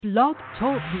Blog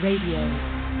Talk Radio.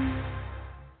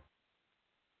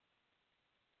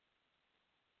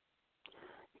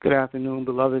 Good afternoon,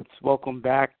 beloveds. Welcome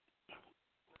back.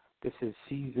 This is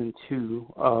season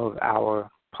 2 of our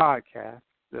podcast,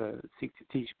 the Seek to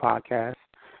Teach podcast.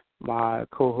 My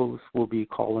co-host will be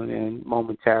calling in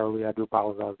momentarily. I do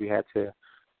apologize. We had to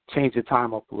change the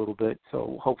time up a little bit,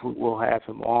 so hopefully we'll have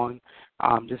him on.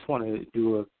 Just want to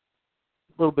do a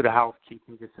little bit of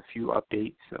housekeeping, just a few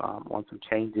updates on some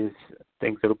changes,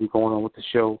 things that will be going on with the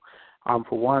show.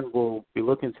 For one, we'll be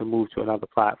looking to move to another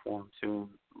platform soon.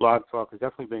 Blog Talk has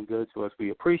definitely been good to us.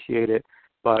 We appreciate it,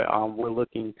 but we're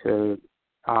looking to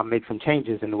make some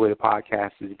changes in the way the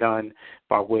podcast is done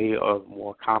by way of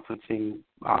more conferencing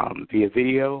via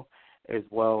video as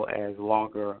well as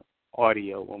longer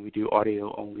audio when we do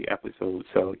audio-only episodes.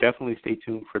 So definitely stay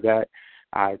tuned for that.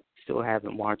 I still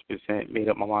haven't 100% made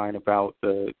up my mind about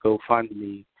the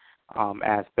GoFundMe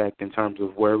aspect in terms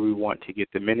of where we want to get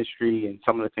the ministry and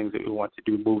some of the things that we want to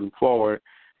do moving forward.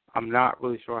 I'm not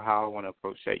really sure how I want to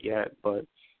approach that yet, but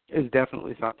it's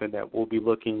definitely something that we'll be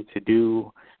looking to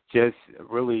do just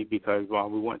really because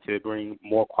we want to bring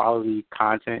more quality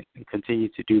content and continue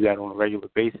to do that on a regular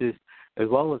basis, as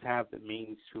well as have the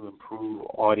means to improve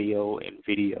audio and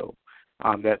video.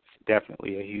 That's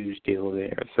definitely a huge deal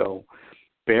there. So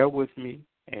bear with me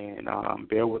and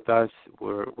bear with us.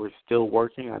 We're still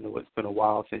working. I know it's been a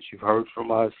while since you've heard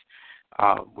from us.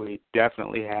 We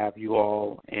definitely have you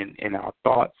all in our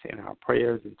thoughts and our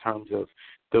prayers in terms of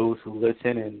those who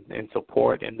listen and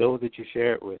support and those that you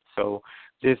share it with. So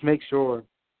just make sure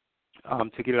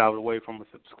to get it out of the way from a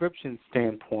subscription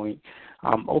standpoint,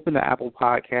 open the Apple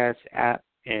Podcast app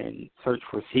and search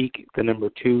for Seek, the number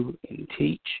 2, and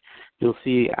Teach. You'll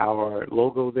see our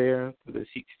logo there, the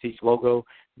Seek to Teach logo.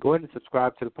 Go ahead and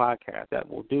subscribe to the podcast. That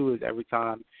we'll do is every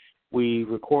time we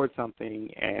record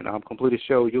something and complete a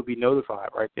show, you'll be notified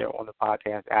right there on the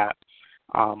podcast app.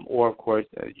 Or, of course,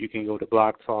 you can go to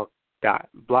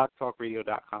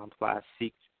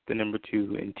blogtalkradio.com/seek, the number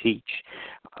 2, and teach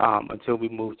until we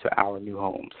move to our new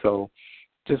home. So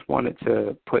just wanted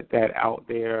to put that out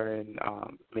there and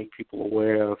make people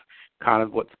aware of kind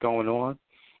of what's going on.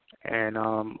 And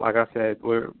like I said,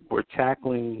 we're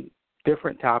tackling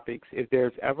different topics. If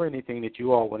there's ever anything that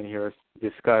you all want to hear us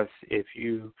discuss, if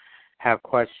you have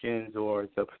questions or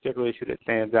it's a particular issue that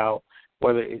stands out,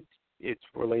 whether it's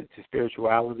related to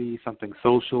spirituality, something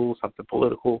social, something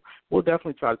political, we'll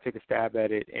definitely try to take a stab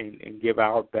at it and give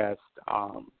our best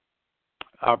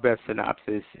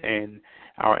synopsis and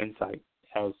our insight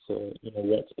as to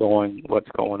what's going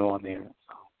on there.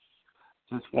 So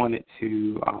just wanted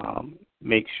to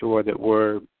make sure that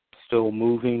we're still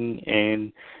moving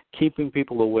and keeping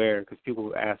people aware because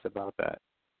people ask about that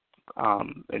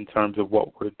in terms of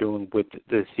what we're doing with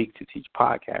the Seek to Teach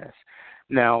podcast.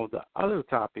 Now, the other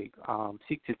topic,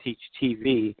 Seek to Teach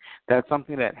TV, that's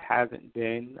something that hasn't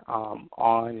been on.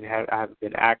 I haven't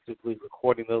been actively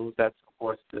recording those. That's, of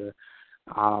course, the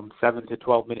 7 to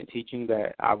 12-minute teaching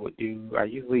that I would do. I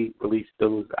usually release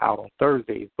those out on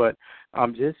Thursdays, but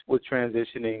just with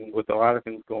transitioning with a lot of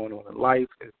things going on in life,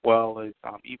 as well as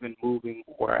even moving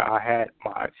where I had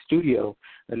my studio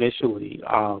initially,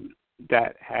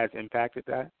 that has impacted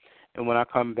that. And when I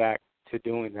come back to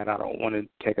doing that, I don't want to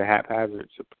take a haphazard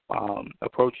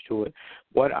approach to it.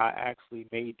 What I actually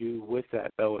may do with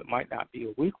that, though, it might not be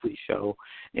a weekly show,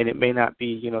 and it may not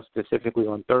be, specifically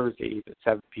on Thursdays at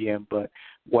 7 p.m., but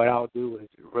what I'll do is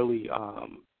really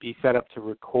be set up to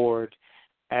record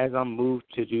as I'm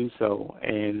moved to do so,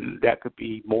 and that could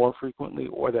be more frequently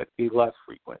or that could be less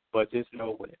frequent. But just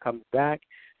know when it comes back,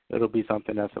 it'll be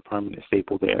something that's a permanent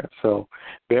staple there. So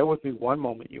bear with me one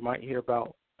moment. You might hear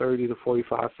about 30 to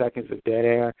 45 seconds of dead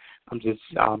air. I'm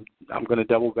going to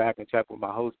double back and check with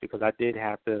my host because I did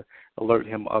have to alert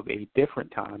him of a different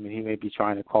time, and he may be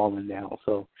trying to call in now.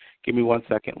 So give me 1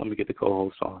 second. Let me get the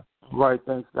co-host on. Right.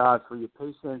 Thanks, guys, for your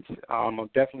patience. I'm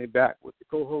definitely back with the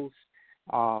co-host,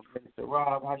 Mr.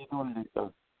 Rob. How you doing today,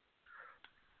 sir?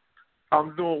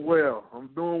 I'm doing well,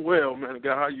 man.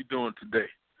 God, how you doing today?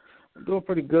 I'm doing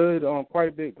pretty good. Quite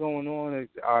a bit going on.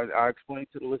 I explained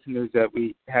to the listeners that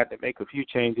we had to make a few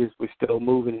changes. We're still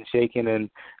moving and shaking, and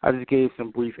I just gave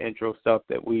some brief intro stuff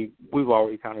that we've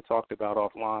already kind of talked about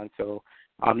offline. So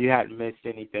you hadn't missed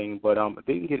anything, but I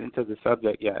didn't get into the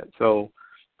subject yet. So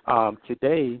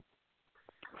today,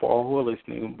 for all who are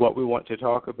listening, what we want to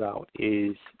talk about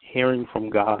is hearing from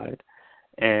God,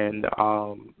 and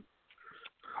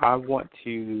I want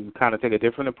to kind of take a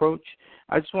different approach.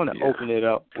 I just want to open it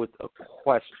up with a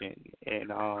question, and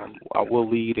I will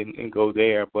lead and go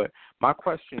there. But my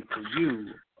question for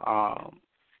you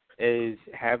is,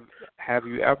 have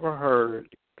you ever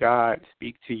heard God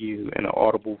speak to you in an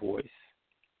audible voice?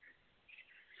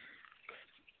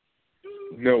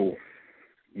 No.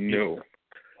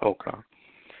 Okay. All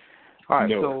right.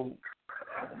 No. So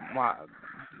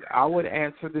I would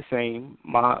answer the same.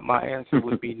 My answer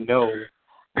would be no.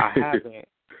 I haven't.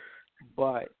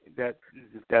 But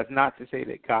that's not to say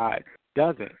that God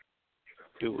doesn't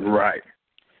do it.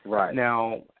 Right.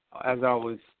 Now, as I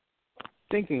was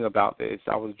thinking about this,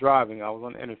 I was driving. I was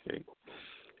on the interstate.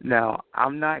 Now,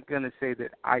 I'm not going to say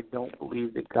that I don't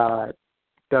believe that God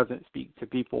doesn't speak to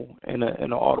people in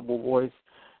an audible voice,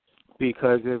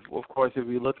 because if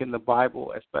we look in the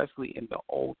Bible, especially in the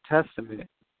Old Testament,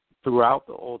 throughout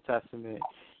the Old Testament,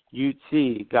 you'd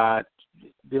see God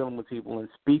dealing with people and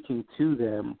speaking to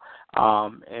them,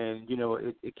 and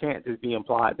it can't just be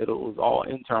implied that it was all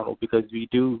internal, because we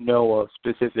do know of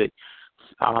specific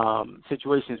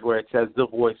situations where it says the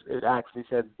voice. It actually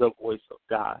says the voice of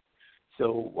God.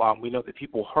 So we know that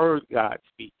people heard God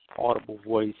speak audible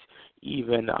voice,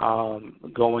 even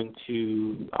going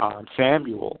to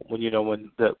Samuel when he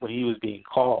was being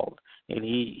called, and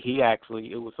he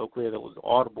actually, it was so clear that it was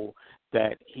audible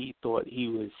that he thought he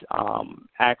was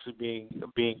actually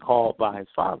being called by his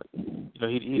father.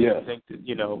 He didn't think that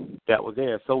that was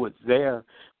there. So it's there.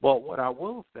 But what I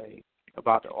will say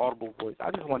about the audible voice,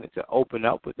 I just wanted to open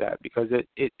up with that because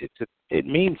it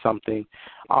means something.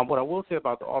 What I will say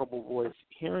about the audible voice,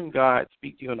 hearing God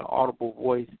speak to you in an audible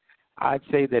voice, I'd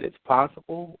say that it's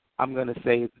possible. I'm going to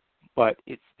say, but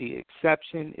it's the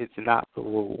exception. It's not the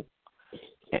rule.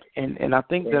 And I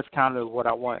think that's kind of what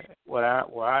I want. Where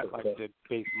I'd like to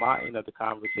base my end of the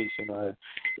conversation on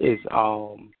is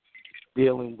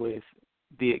dealing with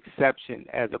the exception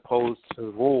as opposed to the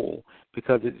rule,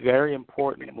 because it's very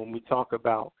important when we talk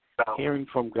about hearing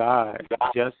from God.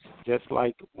 Just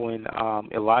like when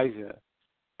Elijah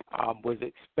was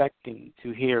expecting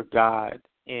to hear God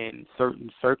in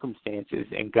certain circumstances,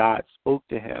 and God spoke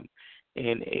to him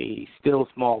in a still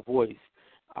small voice.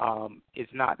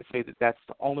 It's not to say that that's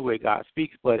the only way God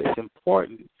speaks, but it's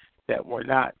important that we're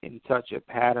not in such a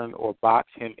pattern or box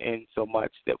him in so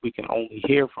much that we can only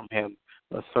hear from him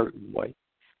a certain way.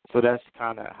 So that's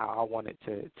kind of how I wanted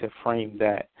to frame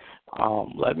that.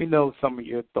 Let me know some of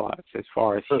your thoughts as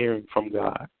far as hearing from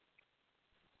God.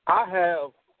 I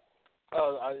have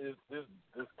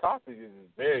this topic is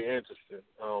very interesting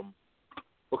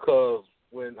because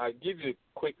when I give you a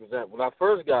quick example, when I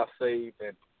first got saved,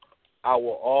 and I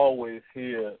will always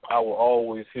hear, our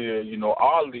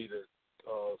leaders,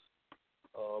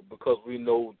 because we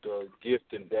know the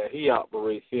gifting that he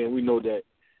operates in, we know that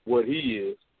what he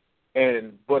is,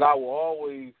 but I will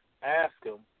always ask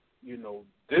him,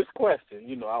 this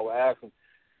question, I will ask him,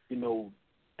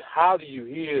 how do you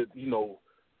hear,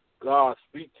 God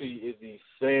speak to you? Is he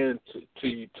saying to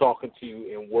you, talking to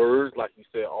you in words, like you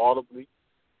said, audibly?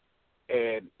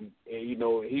 And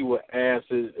he would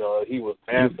answer. He would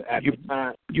answer at the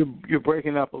time. You're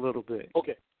breaking up a little bit.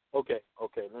 Okay.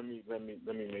 Let me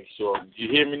make sure. Do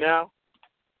you hear me now?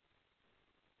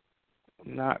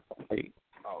 Not quite.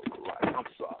 Oh, right. I'm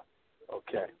sorry.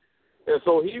 Okay. And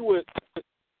so he would.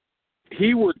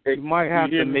 You might have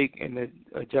to make an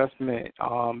adjustment.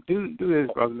 Do this,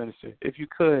 Brother Minister. If you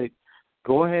could,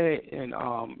 go ahead and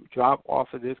drop off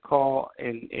of this call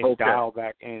and dial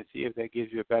back in and see if that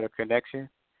gives you a better connection.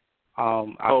 I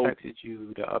texted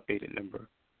you the updated number.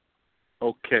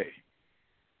 Okay.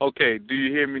 Do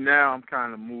you hear me now? I'm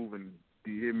kind of moving.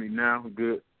 Do you hear me now?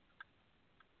 Good.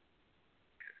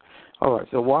 All right.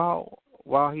 So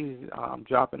while he's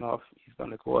dropping off, he's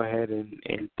going to go ahead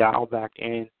and dial back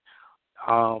in.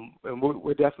 And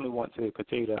we definitely want to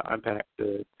continue to unpack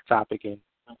the topic and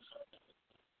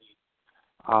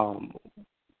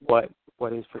what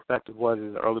his perspective was as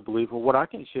an early believer. What I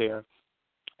can share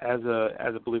as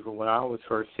a believer, when I was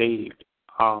first saved,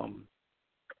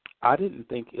 I didn't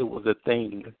think it was a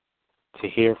thing to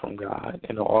hear from God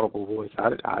in an audible voice. I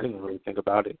didn't really think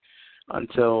about it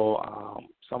until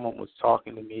someone was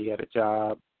talking to me at a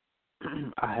job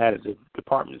I had at a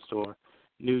department store.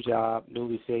 New job,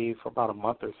 newly saved for about a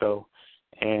month or so,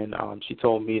 and she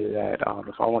told me that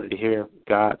if I wanted to hear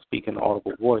God speak in an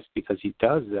audible voice, because he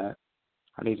does that,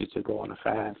 I needed to go on a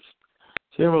fast.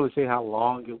 She didn't really say how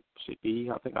long it should be.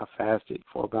 I think I fasted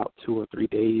for about 2 or 3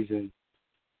 days, and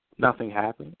nothing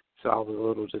happened, so I was a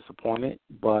little disappointed,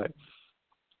 but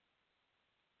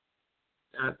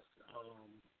that's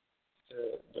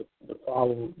the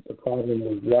problem. The problem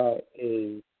with that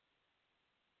is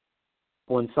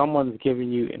when someone's giving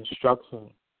you instruction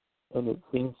and it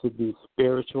seems to be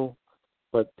spiritual,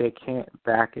 but they can't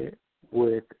back it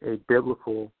with a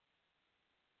biblical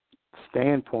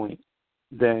standpoint,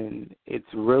 then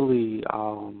it's really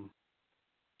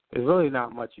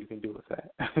not much you can do with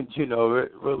that.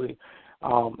 Really,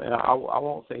 and I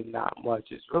won't say not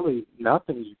much. It's really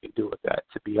nothing you can do with that,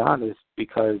 to be honest,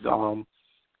 because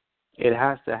it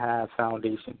has to have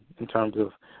foundation in terms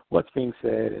of what's being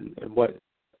said and what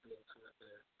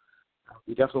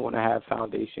you definitely want to have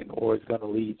foundation, or it's going to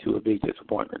lead to a big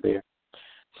disappointment there.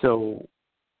 So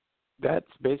that's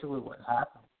basically what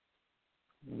happened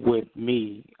with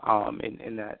me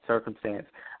in that circumstance.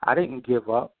 I didn't give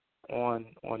up on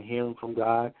hearing from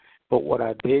God, but what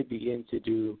I did begin to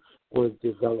do was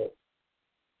develop.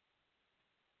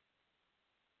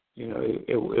 I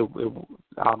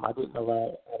didn't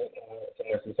allow it to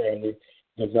necessarily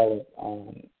develop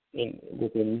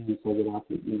within me so that I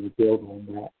could build on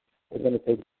that. We're going to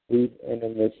take a brief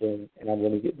intermission, and I'm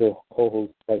going to get the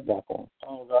co-host right back on.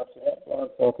 So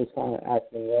it's kind of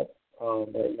acting up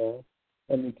right now.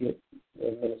 Let me get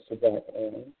the minister back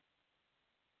on.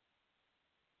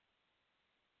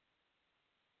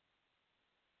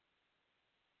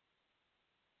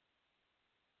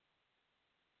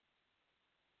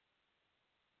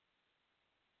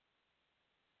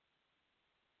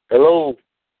 Hello.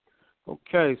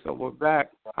 Okay, so we're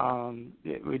back.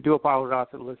 We do apologize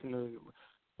to the listeners.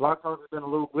 Block Talk has been a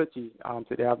little glitchy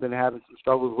today. I've been having some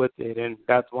struggles with it, and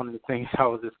that's one of the things I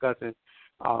was discussing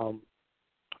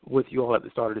with you all at the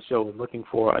start of the show, is looking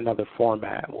for another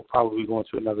format. We'll probably be going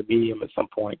to another medium at some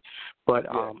point. But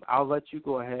I'll let you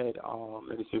go ahead.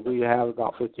 And so we have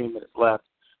about 15 minutes left.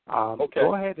 Okay.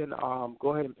 Go ahead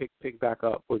and pick back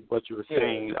up with what you were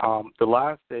saying. The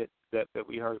last that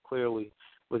we heard clearly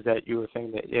was that you were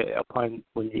saying that upon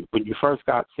when you first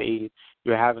got saved,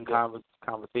 you were having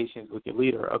conversations with your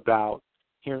leader about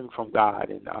hearing from God,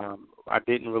 and I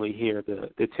didn't really hear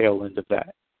the tail end of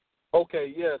that.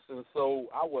 Okay, yes, and so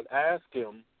I would ask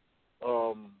him,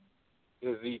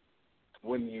 is he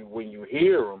when you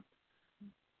hear him,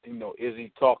 is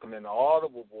he talking in an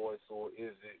audible voice, or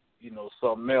is it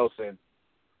something else? And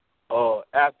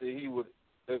after he would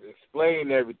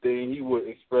explain everything, he would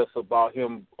express about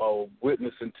him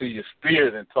witnessing to your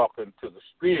spirit and talking to the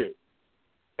spirit.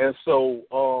 And so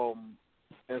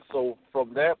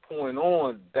from that point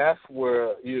on, that's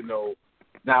where,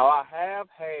 now I have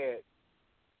had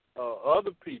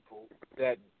other people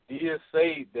that did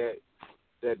say that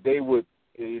they would,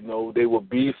 they would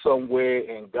be somewhere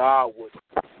and God would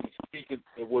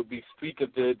be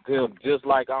speaking to them just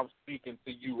like I'm speaking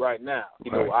to you right now.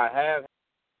 I have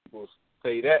people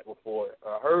say that before.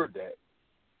 I heard that.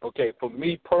 Okay, for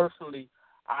me personally,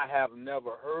 I have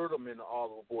never heard them in the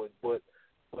audible voice, but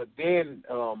then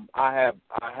I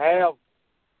have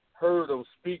heard them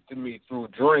speak to me through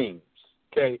dreams.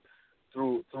 Okay,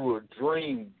 through a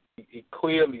dream, he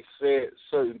clearly said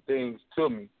certain things to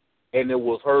me, and it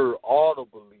was heard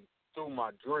audibly through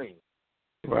my dream.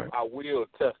 Right. I will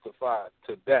testify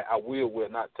to that. I will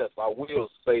not testify. I will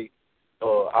say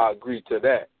I agree to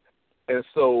that. And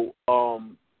so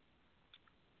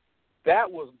that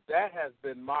has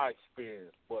been my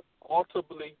experience. But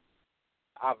ultimately,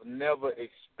 I've never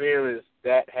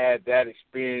had that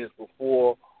experience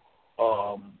before.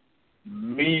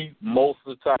 Me, most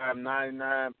of the time,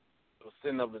 99%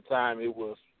 of the time, it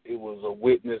was a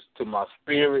witness to my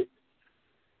spirit.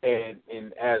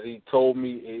 And as he told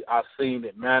me, I've seen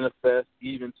it manifest.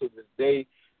 Even to this day,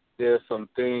 there's some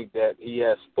things that he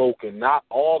has spoken, not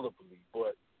audibly,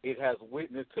 but it has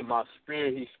witnessed to my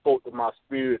spirit. He spoke to my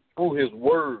spirit through his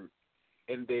word,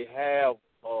 and they have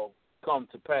come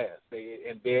to pass.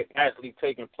 They're actually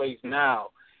taking place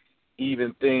now,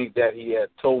 even things that he had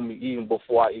told me even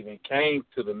before I even came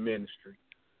to the ministry,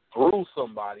 through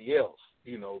somebody else,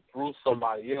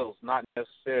 not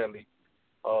necessarily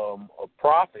a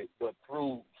prophet, but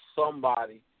through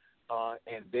somebody,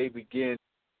 and they begin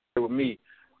with me.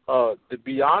 To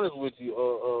be honest with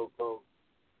you,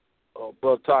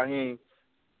 Brother Tahim,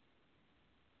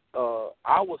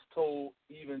 I was told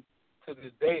even to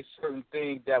this day certain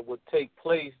things that would take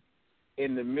place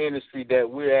in the ministry that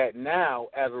we're at now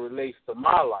as it relates to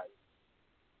my life.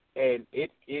 And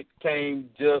it came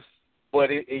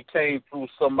it came through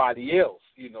somebody else,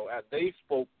 as they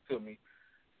spoke to me.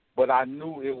 But I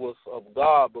knew it was of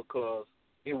God because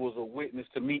it was a witness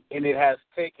to me, and it has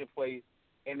taken place,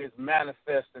 and it's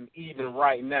manifesting even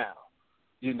right now,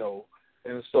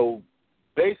 And so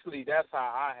basically that's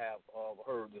how I have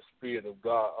heard the Spirit of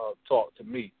God talk to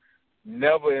me.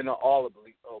 Never in an audible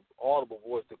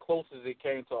voice. The closest it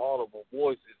came to audible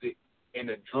voice is in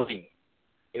a dream.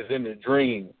 It's in a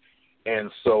dream.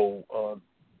 And so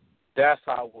that's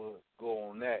how I would go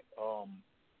on that.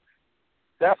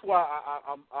 That's why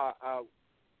I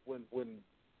when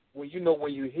when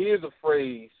you hear the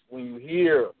phrase, when you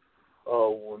hear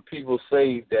when people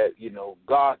say that,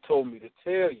 God told me to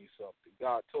tell you something,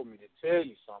 God told me to tell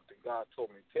you something, God told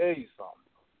me to tell you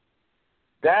something.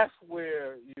 That's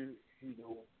where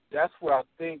that's where I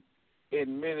think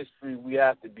in ministry we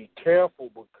have to be careful,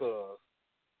 because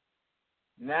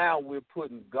now we're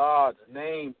putting God's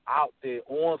name out there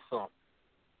on something.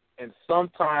 And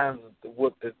sometimes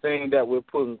with the thing that we're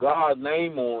putting God's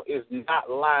name on is not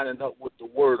lining up with the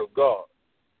Word of God.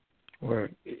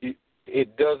 Right.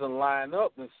 It doesn't line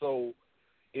up, and so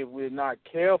if we're not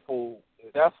careful,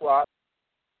 that's why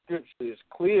Scripture is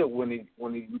clear when he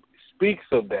speaks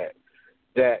of that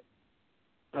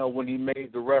when he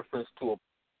made the reference to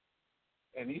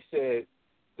and he said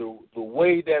the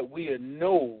way that we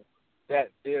know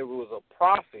that there was a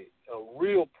prophet, a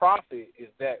real prophet, is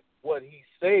that what he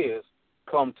says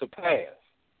come to pass.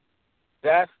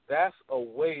 That's a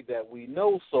way that we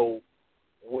know. So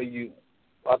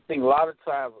I think a lot of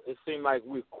times it seems like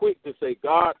we're quick to say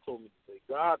God told me to say,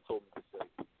 God told me to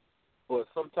say, but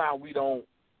sometimes we don't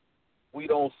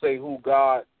say who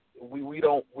God.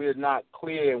 We're not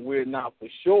clear, and we're not for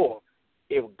sure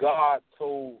if God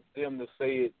told them to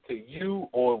say it to you,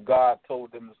 or if God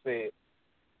told them to say it.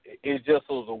 It just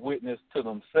was a witness to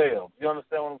themselves. You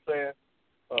understand what I'm saying?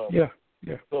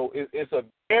 Yeah. So it's a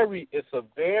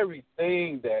very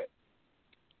thing that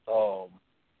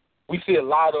we see a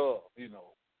lot of.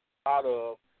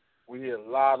 We hear a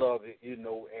lot of it,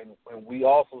 and we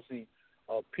also see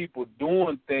people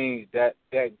doing things that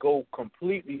go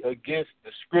completely against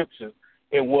the Scriptures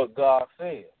and what God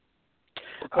says.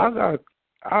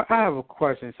 I have a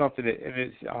question, something that, and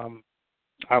it's,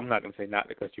 I'm not going to say not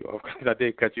to cut you off, because I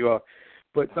did cut you off,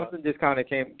 but something just kind of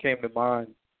came to mind.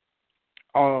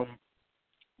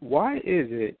 Why is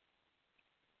it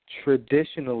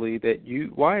traditionally that you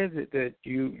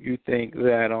think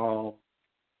that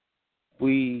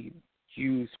we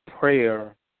use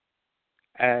prayer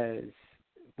as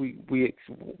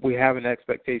we have an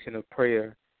expectation of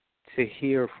prayer to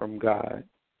hear from God?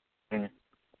 Mm.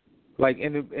 Like,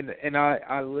 and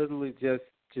I literally just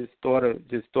thought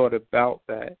about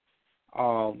that.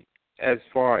 As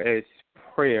far as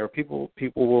prayer, people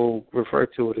will refer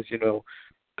to it as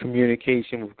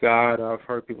communication with God. I've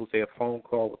heard people say a phone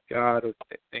call with God or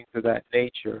things of that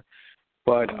nature.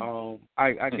 But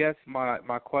I guess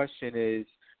my question is,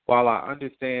 while I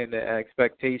understand the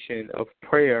expectation of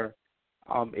prayer,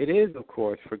 it is, of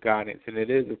course, for guidance, and it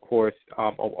is, of course,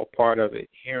 a part of it,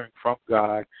 hearing from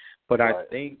God. But right. I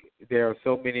think there are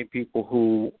so many people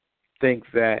who think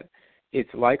that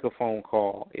it's like a phone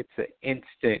call. It's an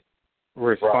instant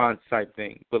response type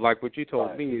thing. But like what you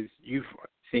told me is you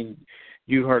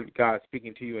heard God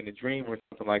speaking to you in a dream or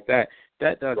something like that.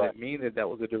 That doesn't mean that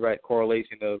was a direct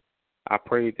correlation of, I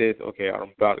prayed this, okay,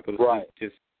 I'm about to go to sleep,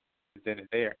 just then and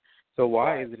there. So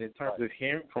why is it, in terms of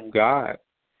hearing from God,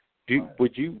 do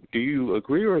you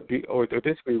agree or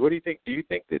disagree? What do you think? Do you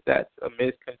think that that's a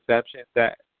misconception,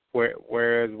 that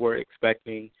whereas we're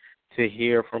expecting to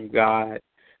hear from God,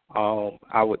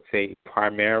 I would say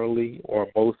primarily or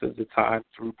most of the time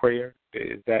through prayer?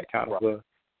 Is that kind of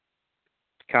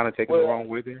taking the wrong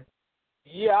way there?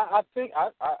 Yeah, I think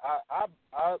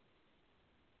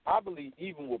I believe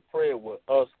even with prayer, with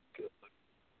us,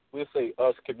 we'll say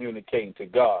us communicating to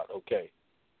God. Okay,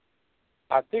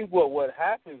 I think what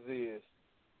happens is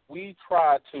we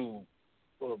try to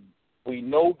we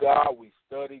know God, we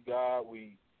study God,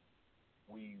 we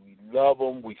love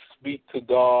Him, we speak to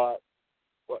God,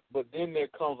 but then there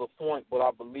comes a point where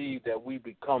I believe that we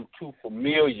become too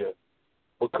familiar,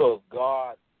 because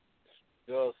God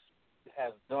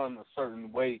has done a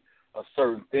certain way, a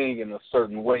certain thing in a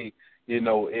certain way,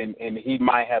 and He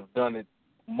might have done it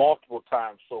multiple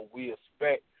times. So we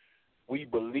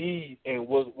believe, and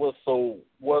what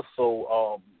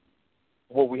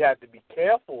we have to be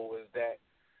careful is that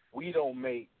we don't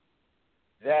make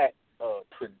that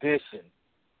tradition,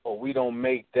 or we don't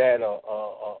make that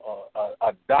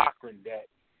a doctrine that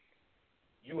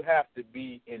you have to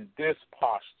be in this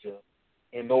posture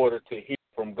in order to hear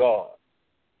from God.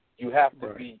 You have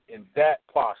to be in that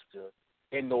posture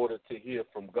in order to hear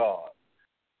from God.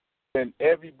 And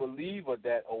every believer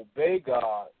that obey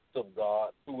God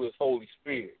through His Holy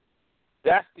Spirit,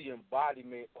 that's the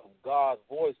embodiment of God's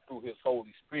voice through His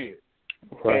Holy Spirit.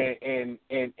 Right. And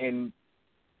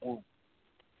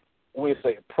we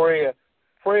say prayer,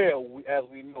 as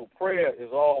we know, prayer is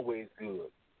always good.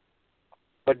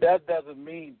 But that doesn't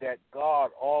mean that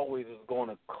God always is going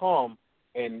to come,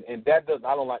 and that doesn't,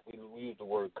 I don't like to use the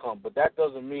word come, but that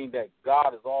doesn't mean that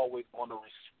God is always going to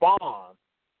respond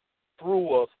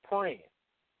through us praying.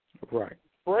 Right.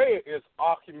 prayer is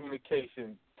our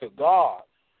communication to God,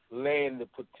 laying the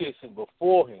petition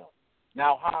before him.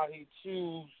 Now, how he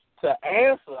chooses to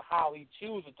answer, how he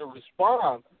chooses to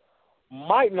respond,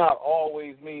 might not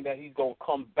always mean that he's going to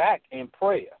come back in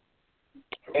prayer.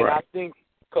 And I think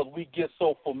because we get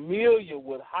so familiar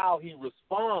with how he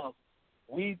responds,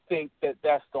 we think that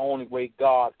that's the only way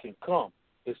God can come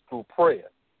is through prayer.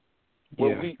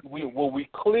 Yeah. Where we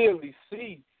clearly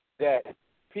see that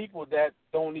people that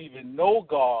don't even know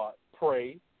God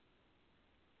pray,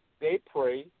 they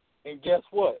pray, and guess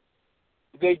what?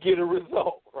 They get a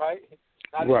result, right?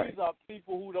 Now, these are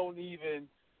people who don't even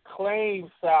claim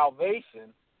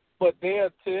salvation, but they'll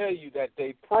tell you that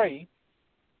they pray,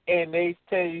 and they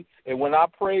tell you, and when I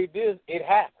prayed this, it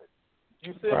happened.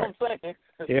 You see what I'm saying?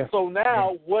 Yeah. So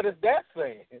now, what is that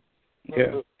saying?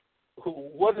 Yeah.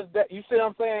 What is that? You see what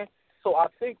I'm saying? So I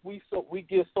think we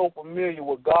get so familiar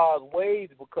with God's ways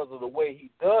because of the way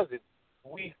he does it.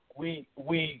 We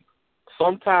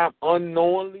sometimes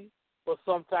unknowingly, but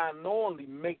sometimes knowingly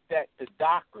make that the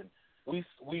doctrine. We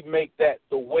make that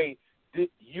the way that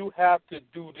you have to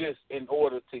do this in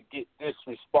order to get this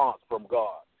response from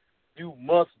God. You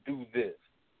must do this.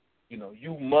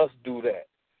 You must do that.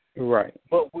 Right.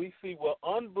 But we see where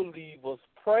unbelievers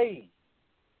pray.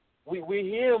 We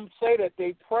hear them say that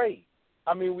they pray.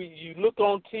 I mean, you look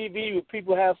on TV where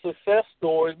people have success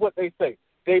stories. What they say,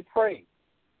 they pray.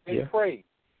 They pray.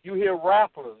 You hear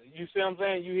rappers. You see what I'm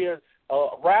saying? You hear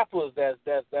rappers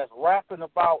that's rapping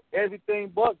about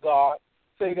everything but God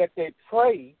say that they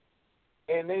pray,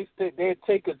 and they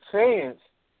take a chance.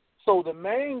 So the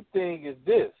main thing is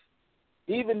this: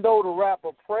 even though the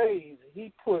rapper prays,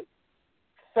 he put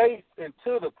faith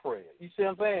into the prayer. You see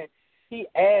what I'm saying? He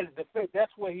added the faith.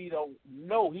 That's what he don't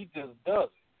know. He just does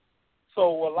it.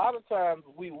 So a lot of times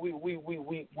we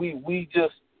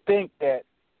just think that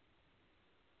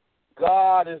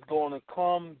God is going to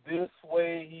come this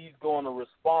way. He's going to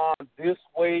respond this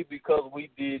way because we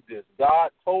did this.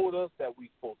 God told us that we're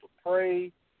supposed to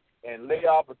pray and lay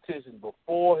our petition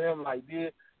before him like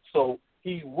this. So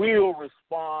he will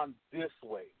respond this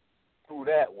way, through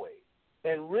that way.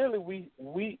 And really,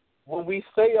 we when we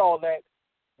say all that,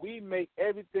 we make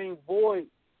everything void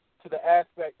to the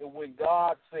aspect that when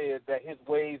God said that his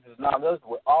ways is not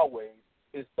our ways,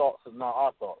 his thoughts is not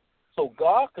our thoughts. So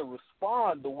God can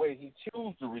respond the way he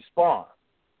chooses to respond.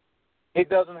 It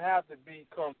doesn't have to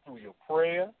come through your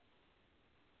prayer.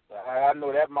 I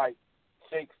know that might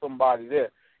shake somebody there.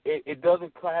 It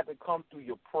doesn't have to come through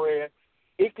your prayer.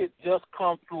 It could just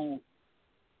come through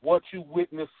what you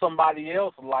witness somebody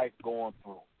else's life going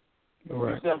through.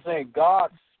 Right. You see what I'm saying? God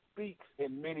speaks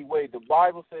in many ways. The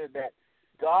Bible says that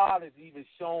God is even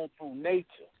shown through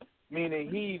nature, meaning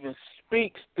he even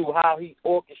speaks through how he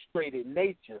orchestrated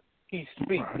nature. He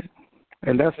speaks. Right.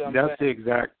 And that's the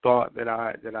exact thought that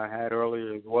I had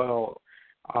earlier as well.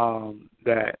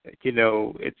 That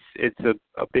it's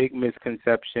a big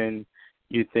misconception.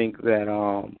 You think that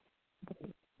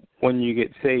when you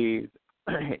get saved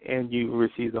and you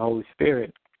receive the Holy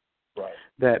Spirit, right,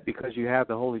 that because you have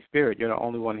the Holy Spirit, you're the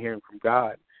only one hearing from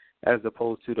God, as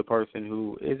opposed to the person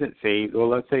who isn't saved, or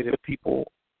let's say that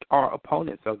people are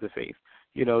opponents of the faith.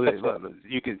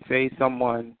 You can say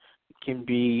someone can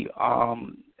be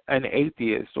an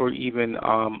atheist or even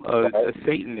a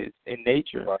Satanist in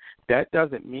nature. Right. That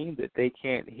doesn't mean that they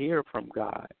can't hear from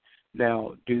God.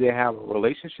 Now, do they have a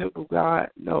relationship with God?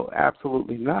 No,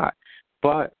 absolutely not.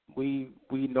 But we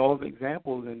know of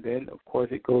examples, and then, of course,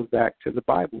 it goes back to the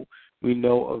Bible. We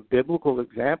know of biblical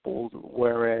examples,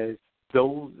 whereas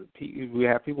we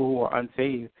have people who are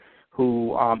unsaved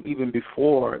who, even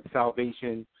before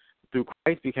salvation through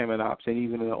Christ became an option,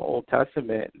 even in the Old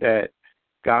Testament, that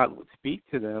God would speak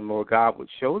to them or God would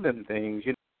show them things.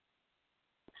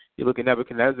 You look at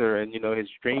Nebuchadnezzar, and his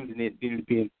dreams need to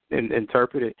be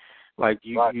interpreted. Like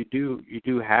you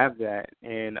do have that,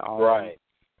 and right.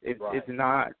 It's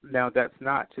not, now that's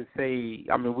not to say,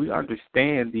 I mean, we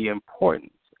understand the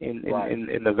importance in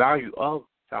the value of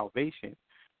salvation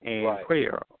and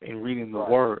prayer and reading the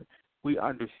Word. We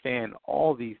understand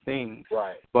all these things,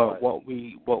 but what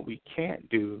we can't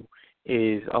do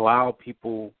is allow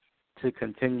people to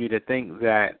continue to think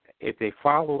that if they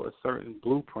follow a certain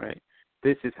blueprint,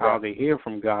 this is how they hear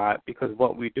from God, because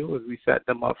what we do is we set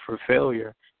them up for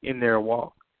failure in their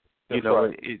walk.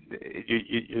 You're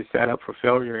set up for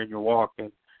failure in your walk,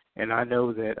 and I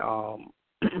know that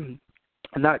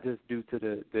not just due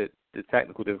to the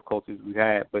technical difficulties we've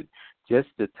had, but just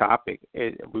the topic.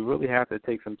 We really have to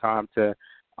take some time to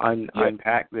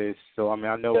unpack this. So I mean,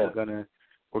 I know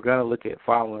we're gonna look at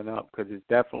following up, because it's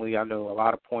definitely, I know a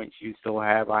lot of points you still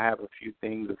have. I have a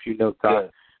few notes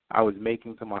I was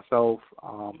making to myself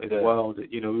as well. That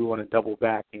we want to double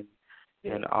back and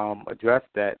address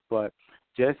that, but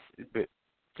just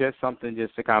something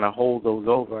just to kind of hold those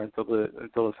over until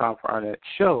it's time for our next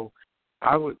show.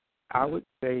 I would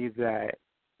say that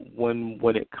when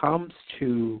it comes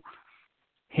to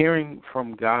hearing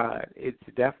from God, it's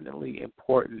definitely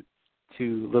important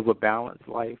to live a balanced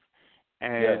life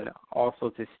and also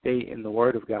to stay in the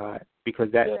Word of God,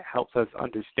 because that helps us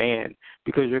understand.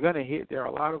 Because you're going to hear there are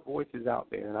a lot of voices out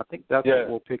there, and I think that's what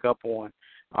we'll pick up on.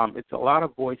 It's a lot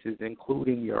of voices,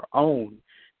 including your own,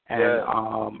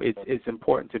 and it's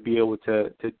important to be able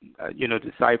to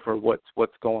decipher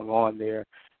what's going on there.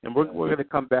 And we're going to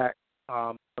come back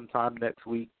sometime next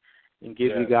week and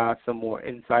give you guys some more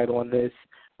insight on this.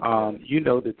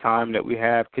 The time that we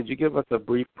have. Could you give us a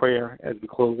brief prayer as we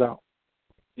close out?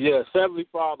 Yes, Heavenly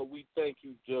Father, we thank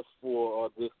you just for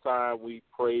this time. We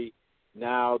pray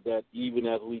now that even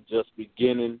as we just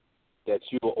beginning, that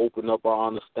you will open up our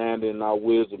understanding and our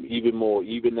wisdom even more,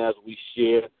 even as we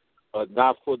share,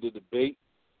 not for the debate,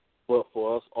 but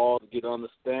for us all to get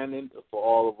understanding, for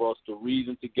all of us to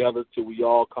reason together till we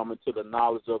all come into the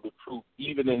knowledge of the truth,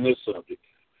 even in this subject.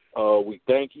 We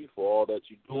thank you for all that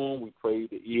you're doing. We pray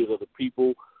the ears of the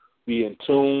people be in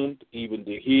tune, even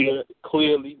to hear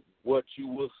clearly what you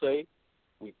will say.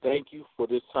 We thank you for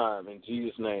this time. In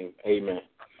Jesus' name, amen.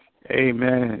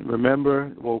 Amen.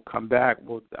 Remember, we'll come back.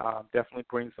 We'll definitely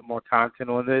bring some more content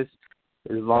on this.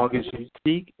 As long as you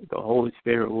speak, the Holy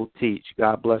Spirit will teach.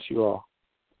 God bless you all.